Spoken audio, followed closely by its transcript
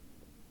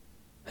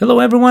Hello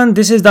everyone,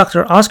 this is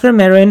Dr. Oscar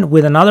Marin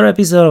with another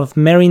episode of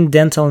Marin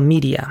Dental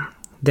Media,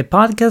 the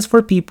podcast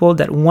for people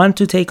that want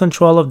to take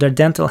control of their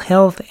dental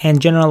health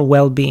and general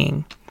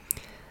well-being.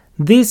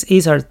 This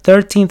is our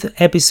 13th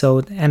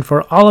episode, and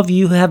for all of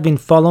you who have been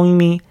following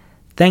me,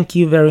 thank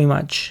you very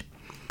much.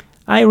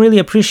 I really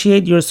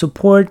appreciate your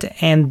support,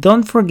 and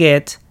don't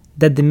forget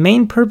that the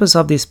main purpose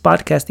of this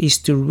podcast is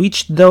to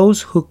reach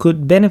those who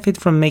could benefit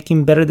from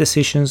making better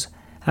decisions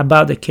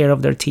about the care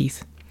of their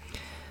teeth.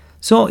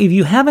 So if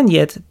you haven't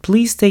yet,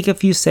 please take a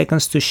few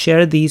seconds to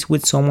share these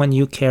with someone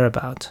you care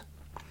about.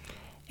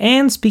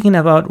 And speaking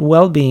about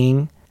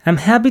well-being, I'm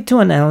happy to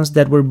announce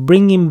that we're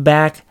bringing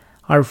back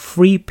our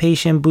free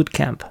patient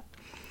bootcamp.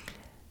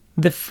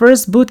 The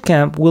first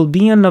bootcamp will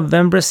be on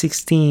November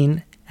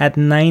 16 at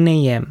 9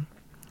 a.m.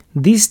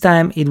 This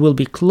time it will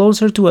be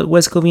closer to our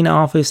West Covina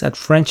office at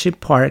Friendship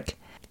Park,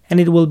 and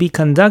it will be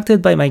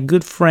conducted by my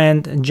good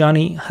friend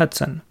Johnny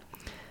Hudson.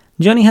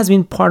 Johnny has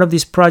been part of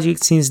this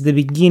project since the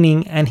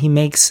beginning, and he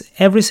makes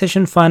every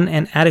session fun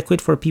and adequate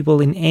for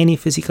people in any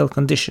physical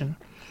condition.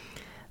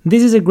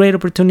 This is a great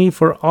opportunity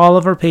for all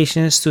of our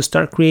patients to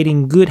start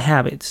creating good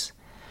habits.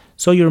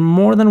 So you're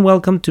more than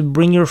welcome to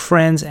bring your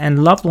friends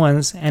and loved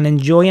ones and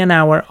enjoy an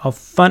hour of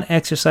fun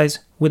exercise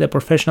with a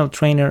professional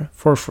trainer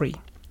for free.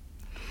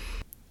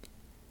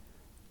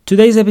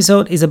 Today's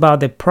episode is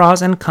about the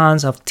pros and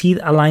cons of teeth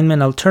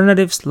alignment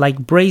alternatives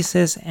like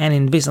braces and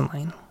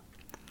Invisalign.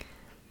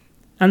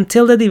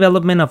 Until the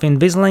development of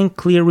Invisalign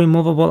clear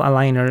removable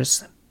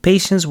aligners,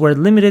 patients were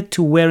limited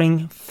to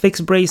wearing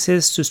fixed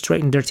braces to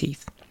straighten their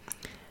teeth.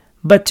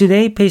 But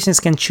today, patients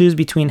can choose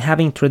between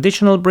having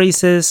traditional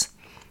braces,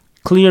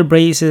 clear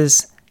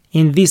braces,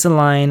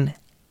 Invisalign,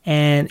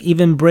 and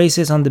even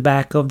braces on the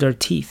back of their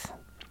teeth.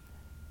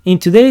 In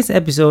today's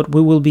episode,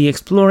 we will be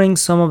exploring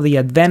some of the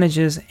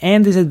advantages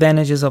and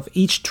disadvantages of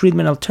each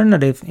treatment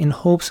alternative in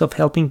hopes of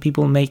helping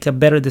people make a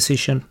better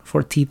decision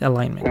for teeth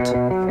alignment.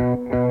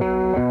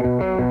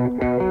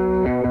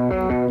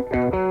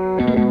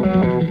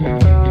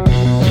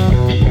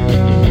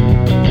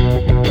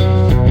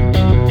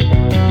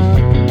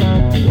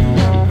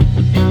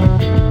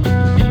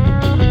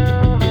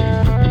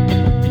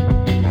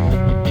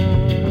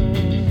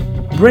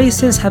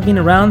 Braces have been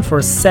around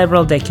for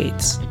several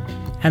decades,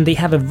 and they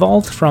have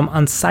evolved from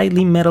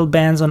unsightly metal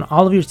bands on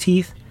all of your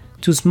teeth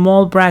to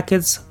small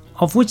brackets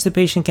of which the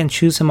patient can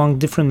choose among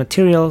different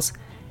materials,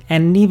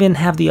 and even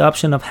have the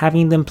option of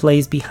having them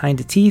placed behind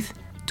the teeth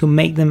to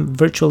make them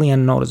virtually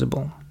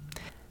unnoticeable.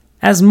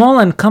 As small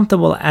and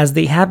comfortable as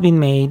they have been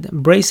made,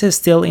 braces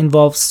still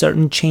involve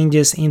certain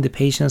changes in the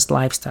patient's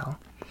lifestyle.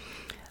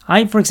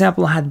 I, for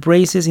example, had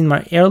braces in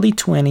my early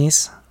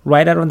 20s,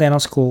 right out of dental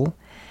school,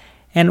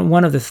 and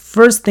one of the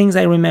first things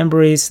I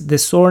remember is the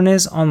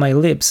soreness on my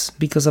lips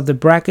because of the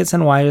brackets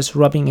and wires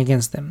rubbing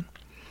against them.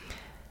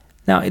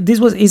 Now,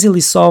 this was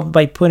easily solved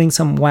by putting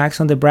some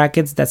wax on the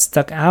brackets that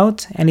stuck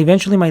out, and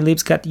eventually my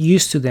lips got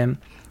used to them,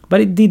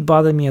 but it did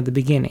bother me at the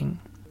beginning.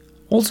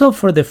 Also,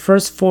 for the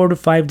first 4 to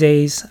 5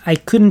 days, I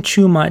couldn't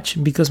chew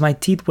much because my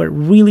teeth were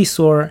really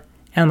sore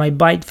and my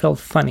bite felt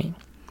funny.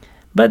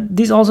 But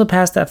this also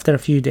passed after a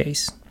few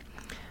days.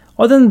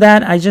 Other than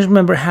that, I just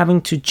remember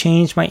having to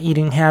change my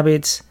eating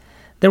habits.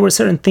 There were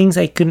certain things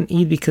I couldn't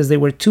eat because they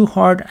were too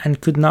hard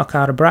and could knock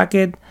out a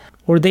bracket,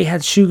 or they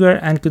had sugar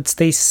and could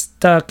stay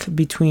stuck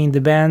between the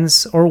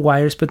bands or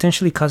wires,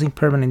 potentially causing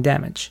permanent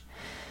damage.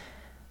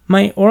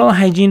 My oral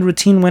hygiene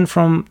routine went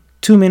from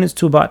 2 minutes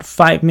to about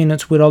 5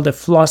 minutes with all the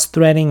floss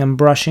threading and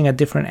brushing at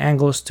different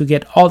angles to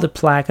get all the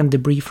plaque and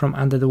debris from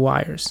under the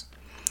wires.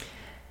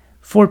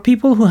 For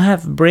people who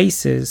have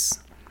braces,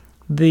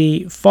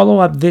 the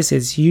follow-up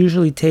visits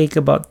usually take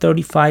about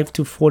 35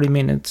 to 40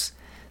 minutes,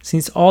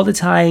 since all the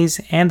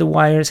ties and the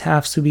wires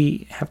have to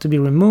be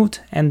removed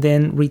and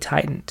then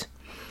retightened.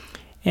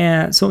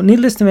 And so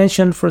needless to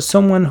mention, for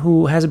someone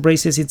who has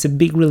braces, it's a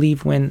big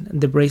relief when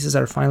the braces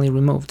are finally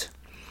removed.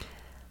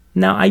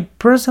 Now, I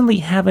personally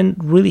haven't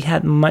really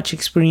had much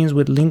experience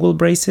with lingual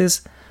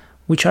braces,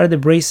 which are the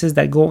braces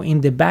that go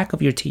in the back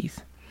of your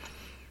teeth.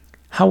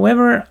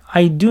 However,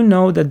 I do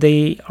know that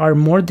they are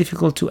more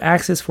difficult to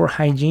access for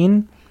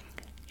hygiene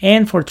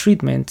and for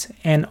treatment,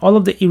 and all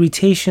of the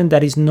irritation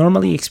that is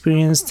normally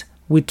experienced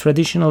with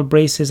traditional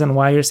braces and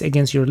wires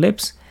against your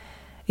lips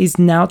is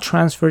now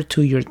transferred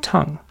to your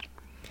tongue.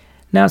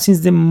 Now,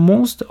 since the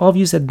most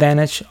obvious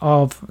advantage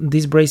of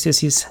these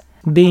braces is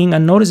being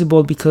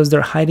unnoticeable because they're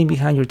hiding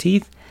behind your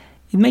teeth,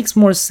 it makes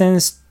more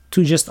sense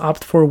to just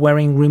opt for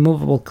wearing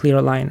removable clear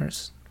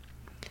aligners.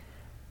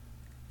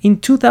 In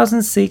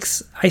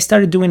 2006, I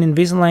started doing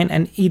Invisalign,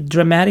 and it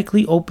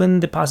dramatically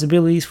opened the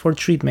possibilities for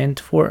treatment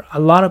for a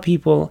lot of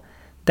people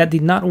that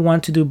did not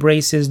want to do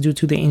braces due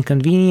to the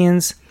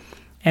inconvenience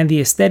and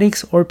the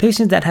aesthetics, or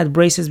patients that had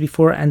braces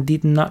before and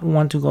did not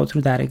want to go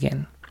through that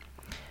again.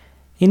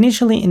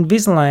 Initially,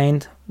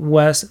 Invisalign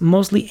was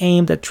mostly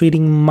aimed at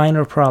treating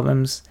minor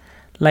problems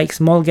like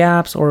small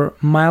gaps or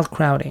mild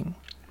crowding.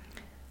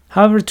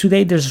 However,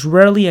 today there's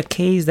rarely a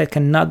case that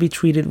cannot be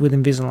treated with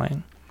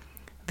Invisalign.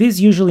 This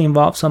usually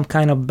involves some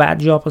kind of bad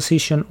jaw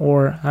position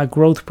or a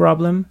growth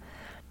problem,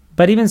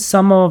 but even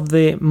some of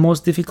the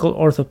most difficult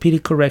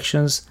orthopedic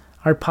corrections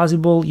are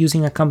possible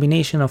using a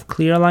combination of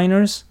clear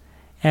aligners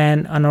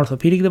and an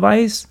orthopedic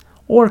device,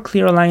 or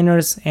clear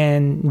aligners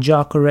and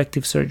jaw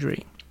corrective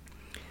surgery.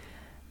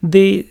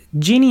 The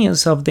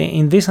genius of the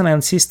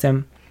Invisalign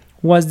system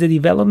was the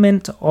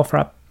development of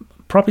a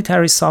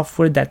proprietary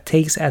software that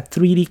takes a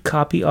 3D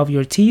copy of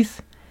your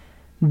teeth,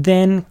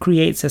 then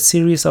creates a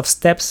series of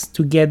steps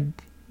to get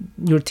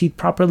your teeth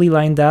properly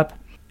lined up,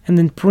 and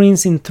then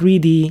prints in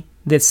 3D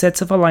the sets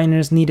of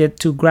aligners needed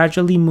to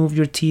gradually move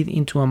your teeth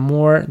into a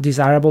more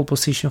desirable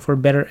position for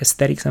better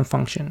aesthetics and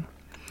function.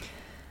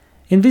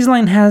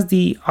 Invisalign has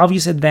the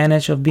obvious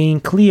advantage of being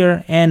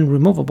clear and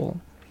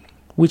removable,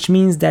 which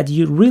means that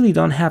you really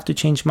don't have to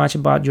change much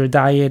about your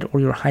diet or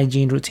your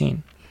hygiene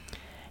routine.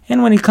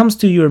 And when it comes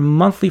to your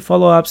monthly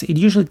follow-ups, it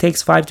usually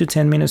takes 5 to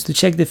 10 minutes to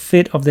check the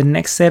fit of the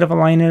next set of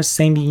aligners,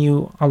 saving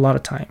you a lot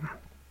of time.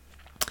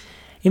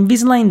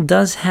 Invisalign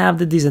does have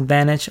the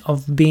disadvantage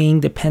of being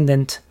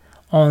dependent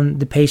on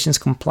the patient's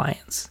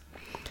compliance.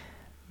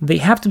 They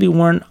have to be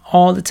worn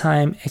all the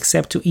time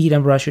except to eat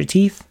and brush your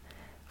teeth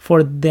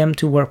for them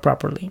to work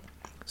properly.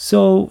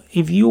 So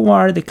if you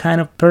are the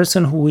kind of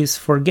person who is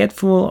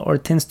forgetful or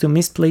tends to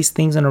misplace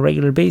things on a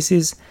regular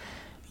basis,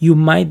 you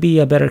might be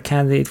a better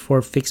candidate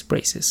for fixed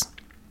braces.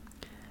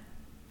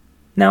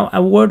 Now,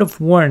 a word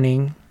of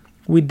warning: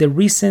 with the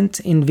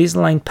recent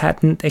Invisalign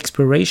patent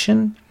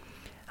expiration,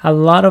 a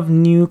lot of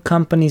new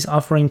companies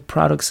offering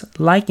products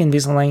like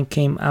Invisalign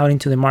came out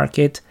into the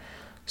market,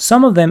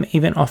 some of them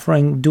even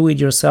offering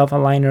do-it-yourself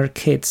aligner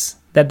kits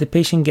that the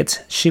patient gets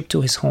shipped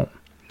to his home.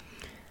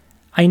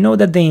 I know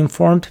that the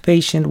informed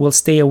patient will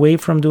stay away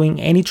from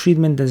doing any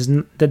treatment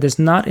that does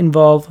not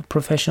involve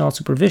professional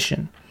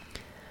supervision.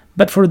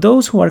 But for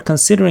those who are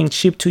considering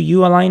ship-to-you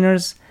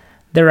aligners,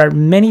 there are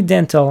many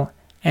dental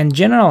and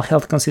general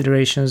health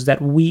considerations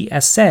that we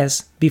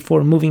assess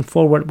before moving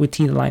forward with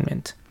teeth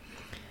alignment.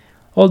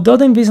 Although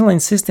the Invisalign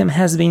system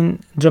has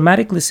been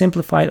dramatically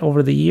simplified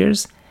over the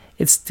years,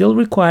 it still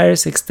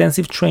requires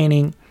extensive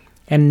training,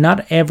 and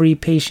not every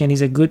patient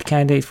is a good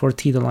candidate for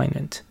teeth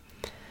alignment.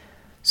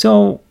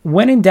 So,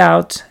 when in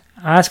doubt,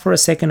 ask for a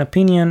second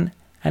opinion,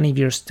 and if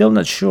you're still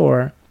not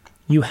sure,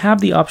 you have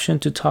the option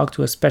to talk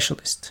to a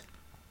specialist.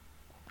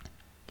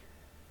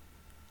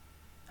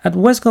 At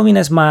West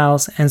Covina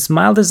Smiles and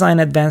Smile Design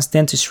Advanced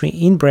Dentistry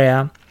in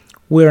Brea,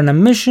 we're on a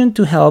mission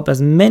to help as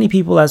many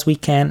people as we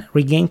can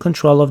regain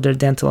control of their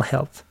dental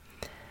health.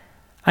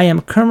 I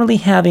am currently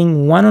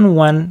having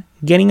one-on-one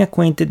getting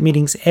acquainted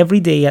meetings every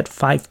day at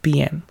 5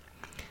 p.m.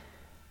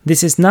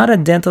 This is not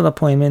a dental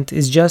appointment,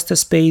 it's just a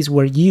space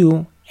where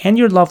you and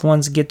your loved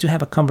ones get to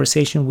have a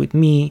conversation with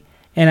me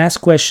and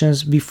ask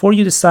questions before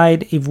you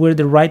decide if we're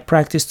the right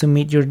practice to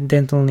meet your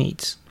dental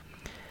needs.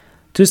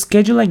 To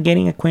schedule a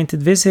getting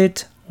acquainted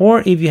visit,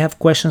 or if you have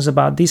questions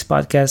about this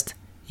podcast,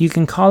 you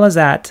can call us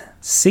at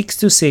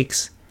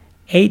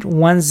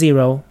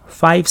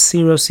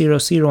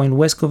 626-810-5000 in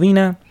West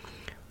Covina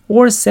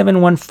or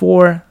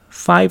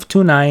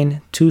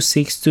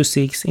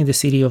 714-529-2626 in the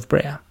city of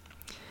Brea.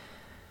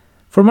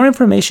 For more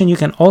information, you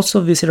can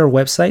also visit our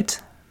website,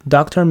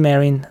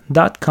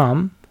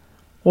 drmarin.com,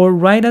 or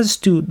write us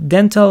to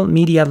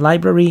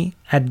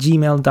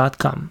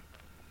dentalmedialibrary@gmail.com.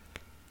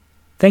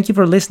 Thank you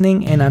for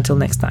listening, and until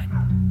next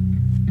time.